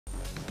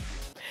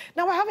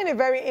Now we're having a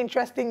very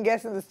interesting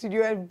guest in the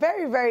studio, a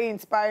very, very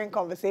inspiring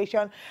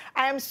conversation.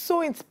 I am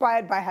so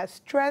inspired by her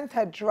strength,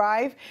 her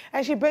drive,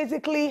 and she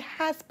basically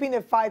has been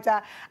a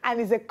fighter and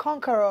is a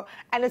conqueror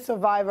and a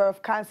survivor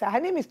of cancer. Her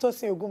name is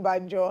Tosin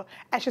Ogunbanjo,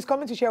 and she's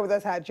coming to share with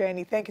us her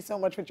journey. Thank you so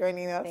much for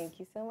joining us. Thank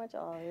you so much,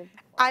 Olive. Wow.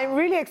 I'm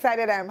really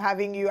excited I'm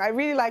having you. I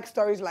really like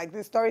stories like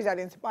this, stories that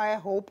inspire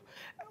hope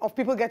of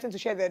people getting to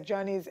share their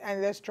journeys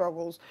and their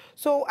struggles.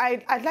 So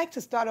I'd like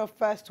to start off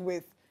first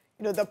with,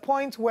 the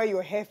point where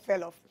your hair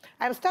fell off.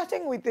 I'm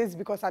starting with this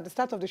because at the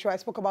start of the show, I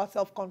spoke about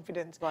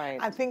self-confidence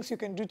and things you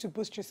can do to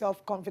boost your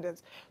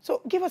self-confidence.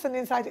 So give us an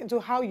insight into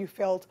how you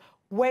felt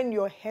when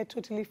your hair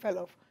totally fell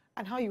off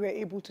and how you were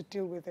able to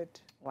deal with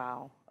it.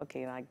 Wow.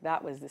 Okay, like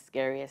that was the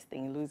scariest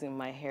thing, losing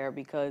my hair,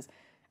 because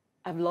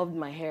I've loved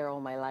my hair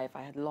all my life.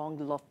 I had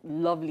long,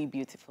 lovely,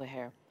 beautiful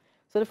hair.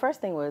 So the first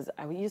thing was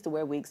I used to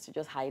wear wigs to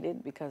just hide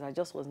it because I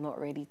just was not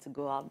ready to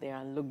go out there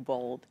and look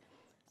bald.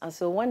 And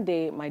so one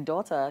day, my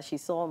daughter, she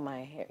saw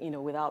my hair,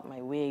 without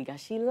my wig, and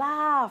she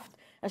laughed,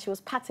 and she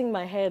was patting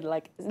my head,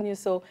 like,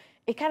 so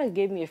it kind of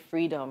gave me a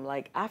freedom.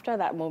 Like, after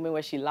that moment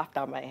where she laughed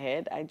at my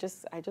head, I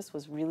just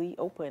was really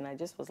open. I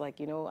just was like,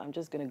 I'm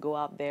just going to go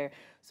out there.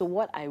 So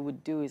what I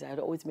would do is I'd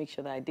always make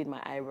sure that I did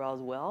my eyebrows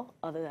well.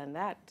 Other than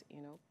that, it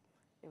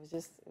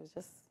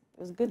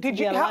was good to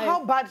be alive.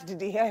 How bad did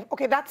the hair?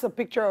 Okay, that's a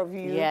picture of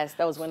you. Yes,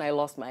 that was when I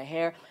lost my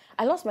hair.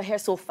 I lost my hair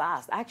so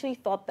fast. I actually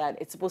thought that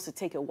it's supposed to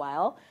take a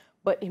while.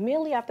 But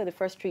immediately after the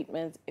first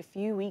treatment, a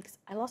few weeks,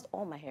 I lost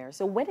all my hair.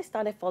 So when it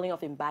started falling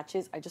off in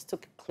batches, I just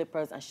took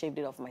clippers and shaved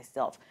it off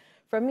myself.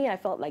 For me, I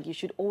felt like you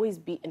should always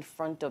be in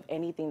front of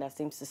anything that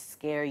seems to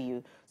scare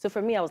you. So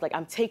for me, I was like,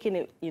 I'm taking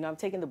it, I'm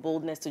taking the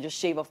boldness to just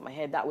shave off my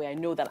head. That way I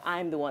know that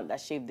I'm the one that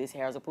shaved this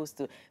hair as opposed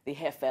to the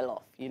hair fell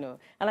off, And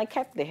I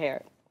kept the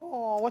hair.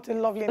 Oh, what a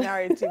lovely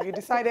narrative. You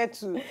decided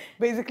to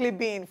basically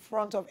be in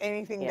front of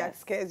anything that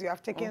scares you.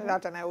 I've taken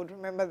that and I would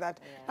remember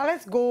that. Now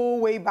let's go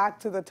way back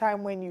to the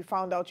time when you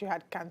found out you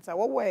had cancer.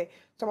 What were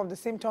some of the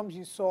symptoms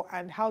you saw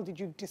and how did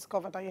you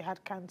discover that you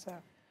had cancer?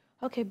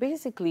 Okay,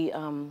 basically,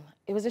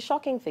 it was a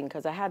shocking thing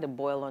because I had a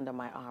boil under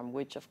my arm,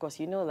 which of course,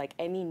 like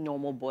any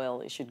normal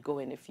boil, it should go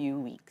in a few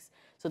weeks.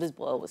 So this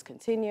boil was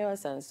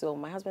continuous. And so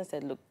my husband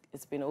said, look,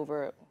 it's been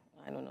over,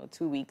 I don't know,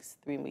 2 weeks,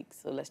 3 weeks.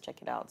 So let's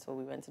check it out. So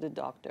we went to the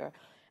doctor.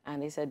 And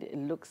they said, it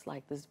looks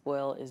like this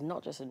boil is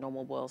not just a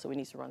normal boil, so we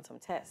need to run some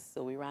tests.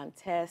 So we ran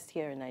tests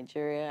here in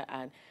Nigeria,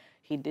 and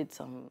he did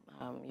some,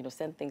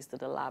 sent things to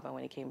the lab. And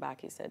when he came back,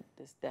 he said,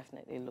 this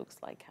definitely looks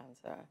like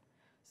cancer.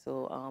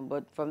 So,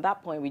 but from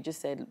that point, we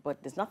just said,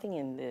 but there's nothing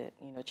in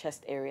the,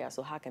 chest area,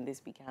 so how can this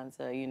be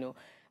cancer,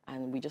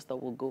 And we just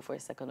thought we'll go for a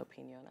second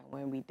opinion. And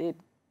when we did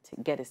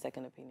get a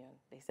second opinion,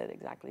 they said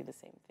exactly the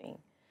same thing.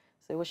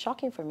 So it was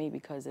shocking for me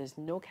because there's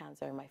no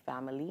cancer in my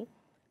family,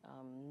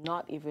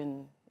 not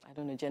even, I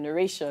don't know,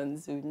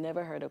 generations. We've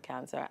never heard of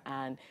cancer.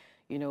 And,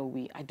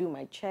 I do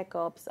my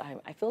checkups.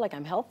 I feel like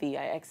I'm healthy.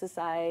 I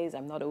exercise.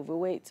 I'm not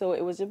overweight. So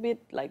it was a bit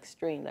like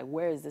strange, like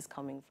where is this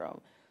coming from?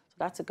 So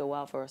that took a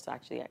while for us to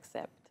actually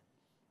accept.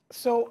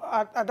 So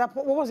at that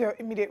point, what was your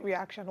immediate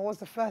reaction? What was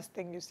the first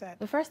thing you said?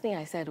 The first thing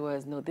I said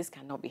was, no, this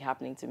cannot be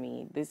happening to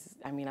me.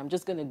 I'm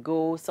just going to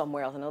go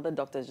somewhere else. Another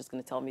doctor is just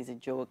going to tell me it's a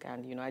joke.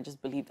 And, I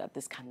just believe that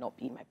this cannot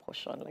be my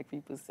portion, like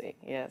people say.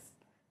 Yes.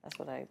 That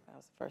was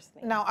the first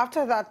thing. Now,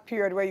 after that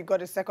period where you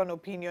got a second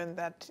opinion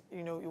that,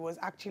 it was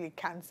actually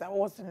cancer, what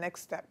was the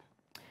next step?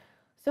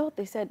 So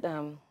they said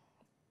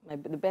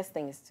the best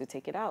thing is to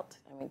take it out.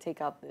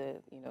 Take out the,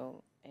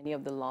 any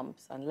of the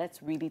lumps, and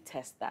let's really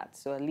test that.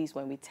 So at least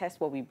when we test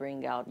what we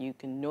bring out, you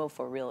can know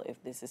for real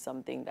if this is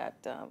something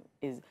that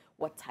is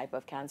what type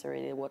of cancer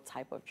it is, what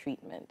type of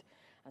treatment.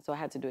 And so I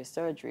had to do a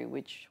surgery,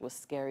 which was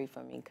scary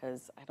for me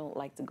because I don't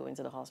like to go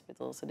into the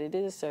hospital. So they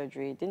did a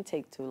surgery. It didn't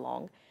take too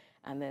long.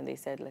 And then they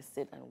said, let's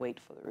sit and wait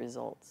for the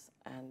results.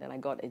 And then I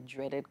got a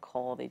dreaded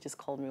call. They just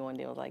called me one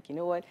day. I was like, you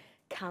know what?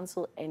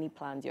 Cancel any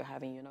plans you're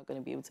having. You're not going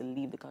to be able to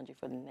leave the country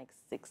for the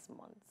next 6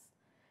 months.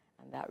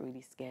 And that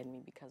really scared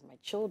me because my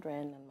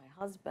children and my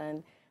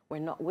husband were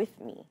not with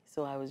me.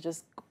 So I was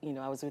just,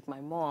 I was with my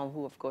mom,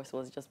 who, of course,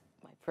 was just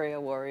my prayer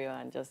warrior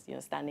and just,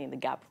 standing in the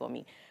gap for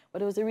me.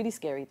 But it was a really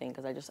scary thing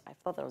because I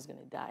thought that I was going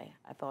to die.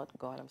 I thought,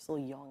 God, I'm so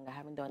young. I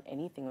haven't done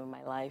anything with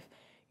my life.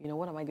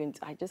 What am I going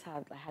to, I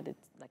had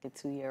like a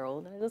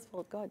 2-year-old, and I just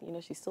thought, God,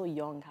 she's so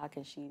young. How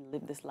can she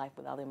live this life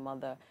without a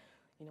mother?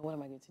 What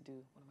am I going to do?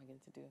 What am I going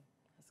to do?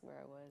 That's where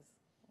I was.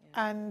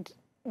 Yeah. And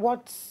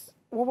what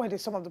were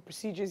some of the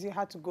procedures you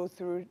had to go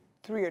through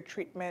your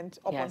treatment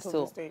up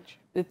until this stage?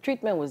 The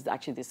treatment was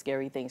actually the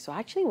scary thing. So I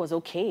actually was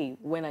okay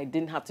when I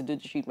didn't have to do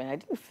the treatment. I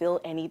didn't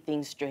feel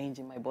anything strange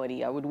in my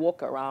body. I would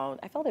walk around.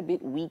 I felt a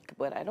bit weak,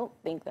 but I don't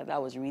think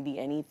that was really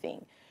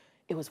anything.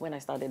 It was when I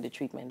started the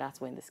treatment, that's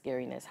when the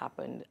scariness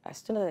happened. As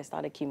soon as I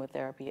started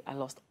chemotherapy, I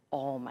lost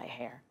all my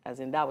hair.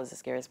 As in, that was the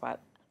scariest part.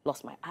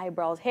 Lost my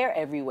eyebrows, hair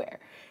everywhere.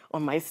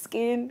 On my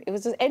skin, it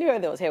was just anywhere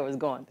there was hair was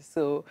gone.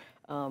 So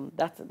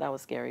That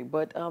was scary.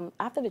 But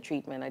after the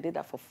treatment, I did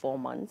that for 4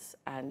 months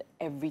and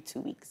every 2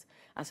 weeks.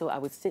 And so I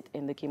would sit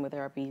in the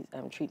chemotherapy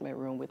treatment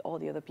room with all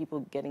the other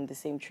people getting the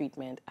same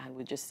treatment and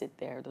would just sit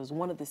there. There was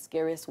one of the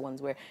scariest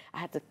ones where I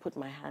had to put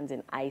my hands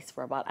in ice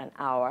for about an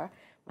hour,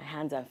 my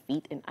hands and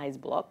feet in ice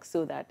blocks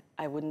so that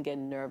I wouldn't get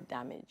nerve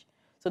damage.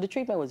 So the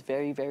treatment was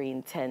very, very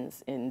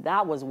intense. And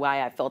that was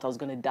why I felt I was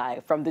going to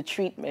die from the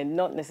treatment,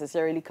 not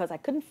necessarily because I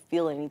couldn't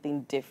feel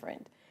anything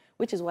different,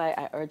 which is why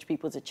I urge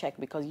people to check,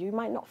 because you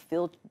might not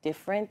feel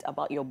different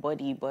about your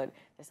body, but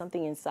there's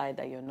something inside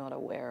that you're not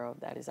aware of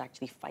that is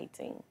actually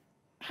fighting.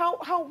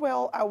 How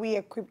well are we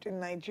equipped in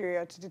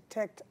Nigeria to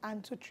detect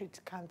and to treat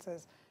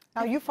cancers?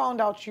 Now, you found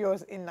out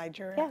yours in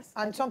Nigeria. Yes.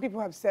 And some people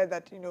have said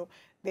that,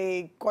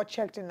 they got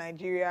checked in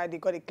Nigeria, they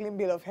got a clean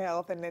bill of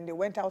health, and then they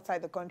went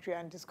outside the country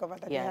and discovered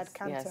that they had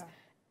cancer. Yes.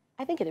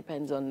 I think it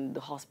depends on the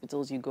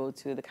hospitals you go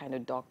to, the kind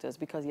of doctors,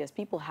 because yes,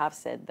 people have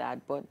said that,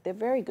 but they're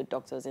very good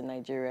doctors in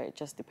Nigeria. It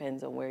just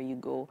depends on where you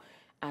go,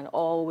 and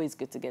always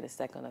good to get a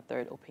second or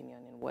third opinion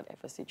in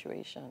whatever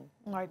situation.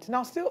 Right.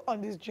 Now, still on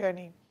this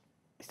journey,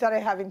 you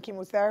started having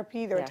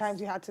chemotherapy. There were Yes.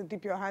 times you had to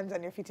dip your hands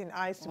and your feet in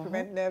ice to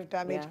prevent nerve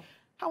damage. Yeah.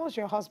 How was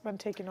your husband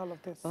taking all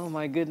of this? Oh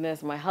my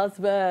goodness, my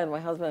husband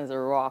is a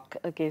rock.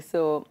 Okay,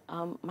 so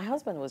my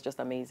husband was just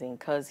amazing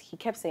because he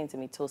kept saying to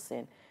me,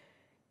 Tosin,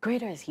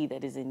 greater is he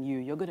that is in you.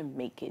 You're going to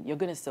make it. You're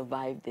going to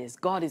survive this.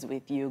 God is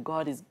with you.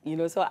 God is,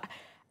 so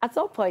at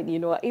some point,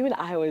 even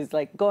I was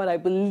like, God, I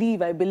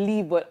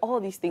believe, but all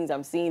these things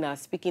I'm seeing are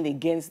speaking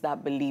against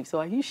that belief. So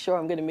are you sure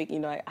I'm going to make,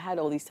 I had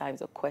all these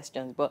times of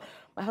questions, but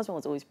my husband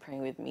was always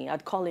praying with me.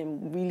 I'd call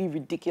him really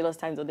ridiculous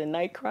times of the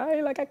night,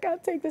 crying, like, I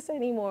can't take this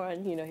anymore.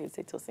 And, he'd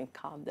say, Tosin,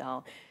 calm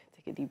down.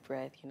 Take a deep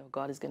breath.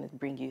 God is going to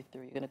bring you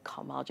through. You're going to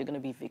come out. You're going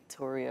to be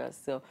victorious.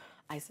 So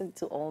I said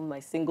to all my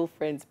single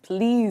friends,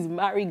 please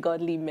marry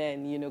godly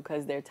men,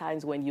 because there are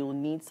times when you'll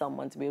need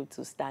someone to be able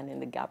to stand in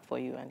the gap for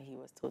you. And he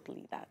was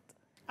totally that.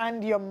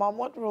 And your mom,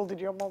 what role did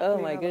your mom play? Oh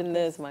my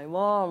goodness, my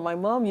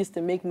mom used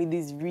to make me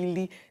these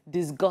really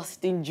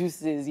disgusting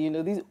juices,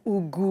 these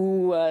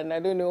ugu and I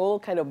don't know, all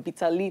kind of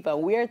bitter leaf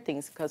and weird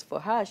things, because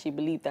for her, she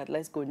believed that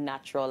let's go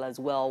natural as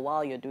well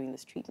while you're doing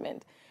this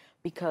treatment.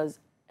 Because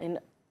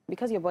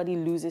your body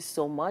loses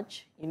so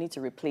much, you need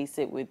to replace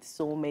it with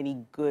so many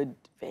good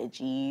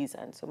veggies.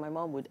 And so my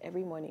mom would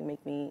every morning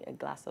make me a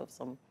glass of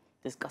some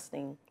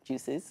disgusting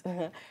juices.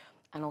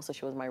 And also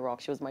she was my rock.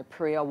 She was my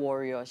prayer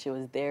warrior. She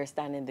was there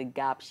standing in the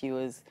gap. She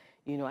was,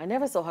 I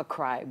never saw her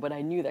cry, but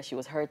I knew that she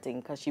was hurting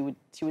because she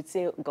would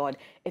say, God,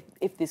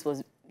 if this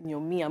was,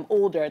 me, I'm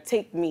older,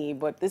 take me.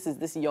 But this is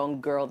this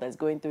young girl that's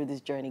going through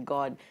this journey.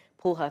 God,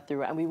 pull her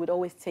through. And we would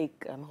always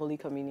take Holy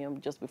Communion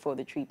just before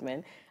the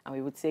treatment. And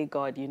we would say,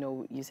 God,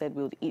 you said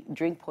we'll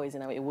drink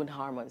poison and it wouldn't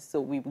harm us.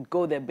 So we would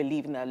go there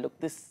believing that, look,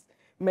 this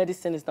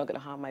medicine is not going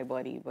to harm my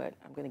body, but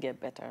I'm going to get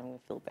better. I'm going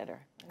to feel better.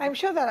 I'm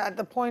sure that at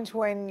the point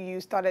when you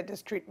started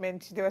this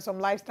treatment, there were some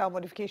lifestyle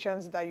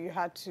modifications that you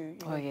had to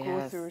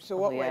go through. So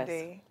what were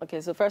they?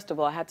 Okay, so first of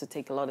all, I had to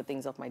take a lot of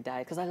things off my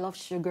diet because I love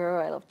sugar,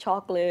 I love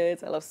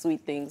chocolates, I love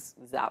sweet things,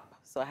 zap.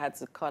 So I had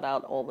to cut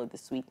out all of the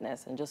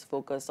sweetness and just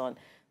focus on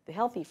the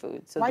healthy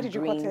food. So why did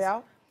you cut it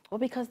out? Well,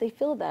 because they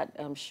feel that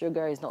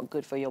sugar is not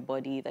good for your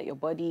body, that your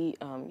body,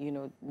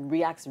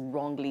 reacts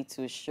wrongly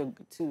to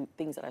sugar, to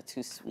things that are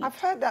too sweet. I've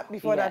heard that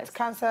before, that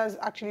cancers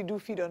actually do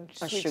feed on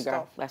sweet sugar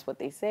stuff. That's what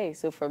they say.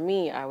 So for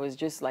me, I was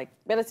just like,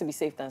 better to be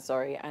safe than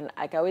sorry. And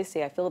like I always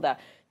say, I feel that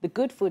the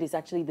good food is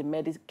actually the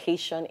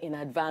medication in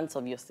advance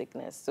of your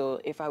sickness.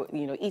 So if I,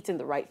 eating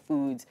the right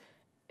foods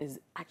is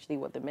actually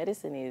what the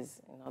medicine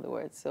is, in other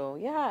words. So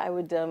yeah,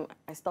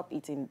 I stopped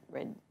eating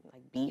red,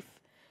 like beef,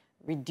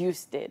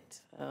 reduced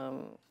it,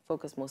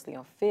 focused mostly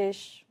on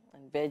fish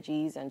and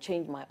veggies, and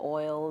changed my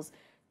oils,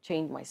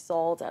 changed my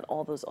salt and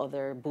all those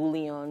other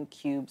bouillon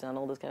cubes and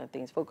all those kind of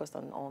things, focused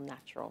on all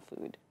natural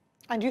food.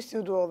 And you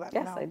still do all that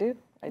now? Yes, I do.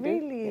 I do.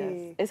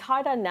 Really? Yes. It's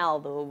harder now,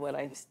 though, but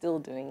I'm still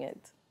doing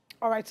it.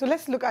 All right, so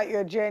let's look at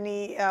your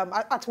journey.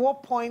 At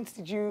what point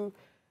did you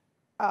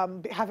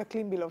have a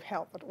clean bill of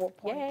health? At what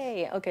point?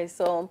 Yay. Okay,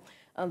 so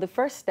the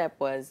first step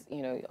was,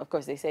 of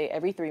course, they say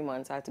every 3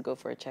 months I had to go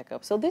for a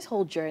checkup. So this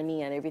whole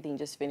journey and everything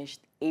just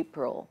finished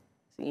April.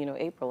 So,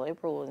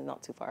 April was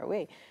not too far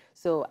away.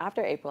 So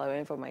after April, I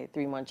went for my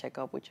 3-month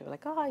checkup, which were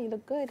like, oh, you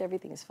look good,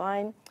 everything is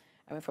fine.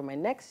 I went for my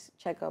next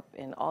checkup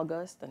in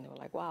August, and they were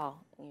like, wow,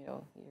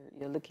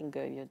 you're looking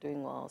good, you're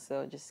doing well.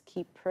 So just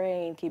keep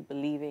praying, keep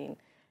believing,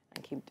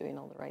 and keep doing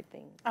all the right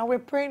things. And we're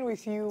praying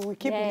with you. We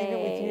keep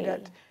believing with you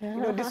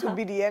that this will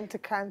be the end to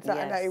cancer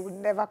and that it would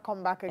never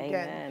come back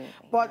again. Amen.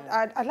 But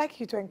I'd like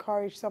you to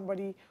encourage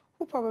somebody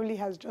who probably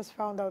has just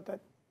found out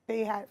that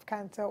they have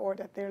cancer or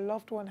that their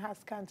loved one has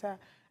cancer,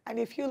 and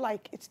they feel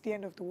like it's the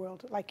end of the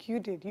world, like you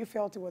did. You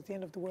felt it was the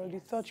end of the world. You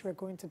thought you were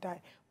going to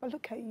die. But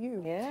look at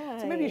you. Yeah.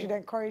 So maybe you should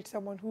encourage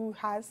someone who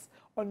has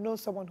or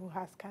knows someone who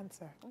has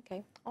cancer.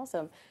 Okay,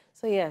 awesome.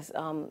 So yes,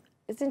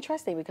 it's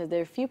interesting because there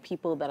are a few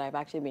people that I've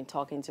actually been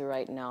talking to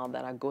right now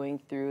that are going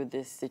through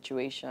this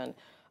situation.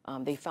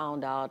 They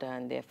found out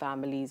and their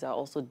families are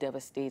also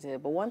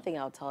devastated. But one thing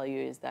I'll tell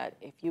you is that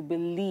if you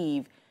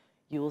believe,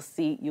 you'll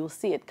see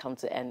it come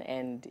to an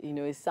end. You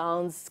know, it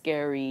sounds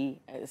scary,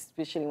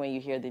 especially when you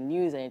hear the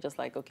news and you're just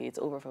like, okay, it's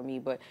over for me.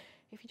 But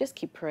if you just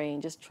keep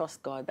praying, just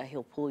trust God that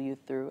He'll pull you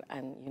through,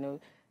 and you know,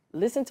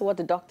 listen to what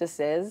the doctor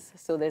says.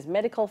 So there's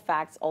medical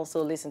facts,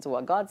 also listen to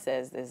what God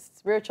says. There's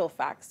spiritual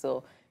facts,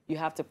 so you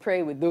have to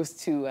pray with those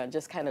two and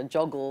just kind of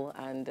juggle,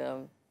 and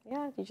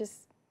yeah, you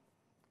just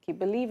keep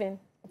believing.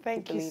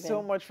 Thank you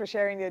so much for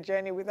sharing your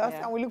journey with us,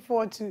 and we look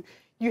forward to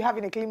you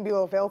having a clean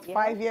bill of health,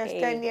 5 years,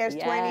 10 years,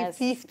 20,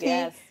 50.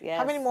 Yes.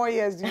 How many more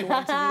years do you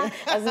want to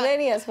be? As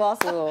many as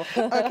possible.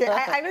 Okay,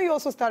 I know you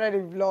also started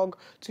a vlog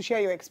to share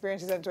your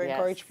experiences and to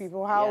encourage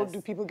people. How do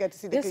people get to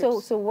see the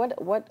clips? So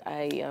what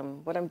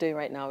I'm doing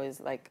right now is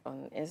like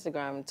on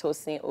Instagram,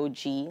 Tosin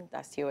OG,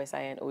 that's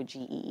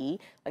TOSINOGEE.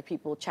 Like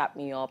people chat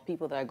me up,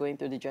 people that are going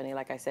through the journey.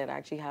 Like I said, I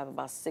actually have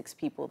about 6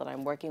 people that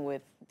I'm working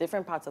with,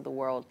 different parts of the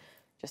world,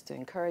 just to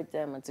encourage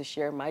them and to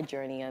share my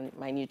journey and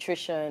my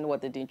nutrition, what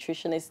the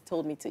nutritionist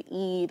told me to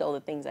eat, all the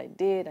things I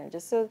did, and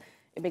just so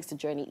it makes the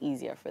journey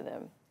easier for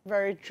them.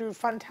 Very true.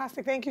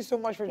 Fantastic. Thank you so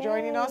much for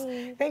joining us.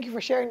 Thank you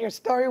for sharing your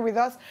story with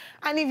us.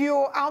 And if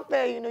you're out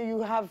there, you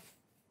know,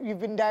 you've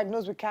been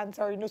diagnosed with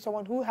cancer, or you know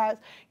someone who has,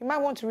 you might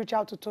want to reach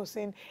out to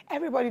Tosin.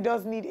 Everybody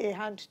does need a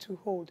hand to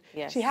hold.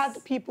 Yes. She had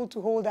people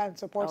to hold and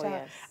support her,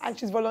 yes. and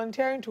she's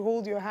volunteering to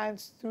hold your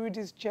hands through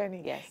this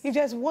journey. Yes. If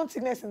there's one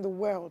sickness in the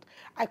world,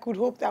 I could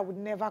hope that would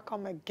never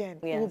come again.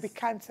 It will be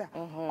cancer,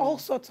 all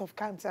sorts of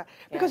cancer,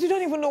 because you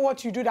don't even know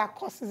what you do that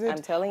causes it,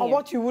 I'm telling or you.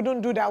 what you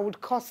wouldn't do that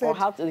would cause it. Or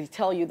how to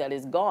tell you that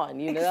it's gone.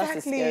 You know, that's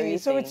the scary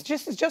so thing. it's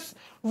just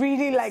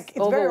really like,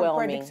 it's very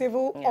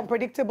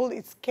unpredictable,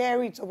 it's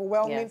scary, it's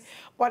overwhelming.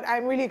 But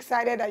I'm really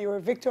excited that you're a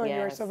victor and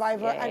you're a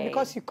survivor. And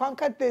because you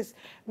conquered this,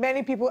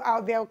 many people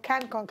out there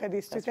can conquer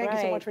this too. Thank you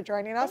so much for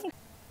joining us.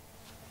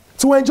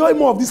 To enjoy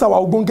more of these our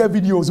Ogbonge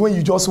videos when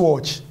you just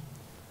watch,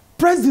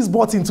 press this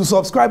button to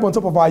subscribe on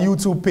top of our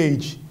YouTube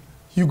page.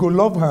 You go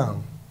love her.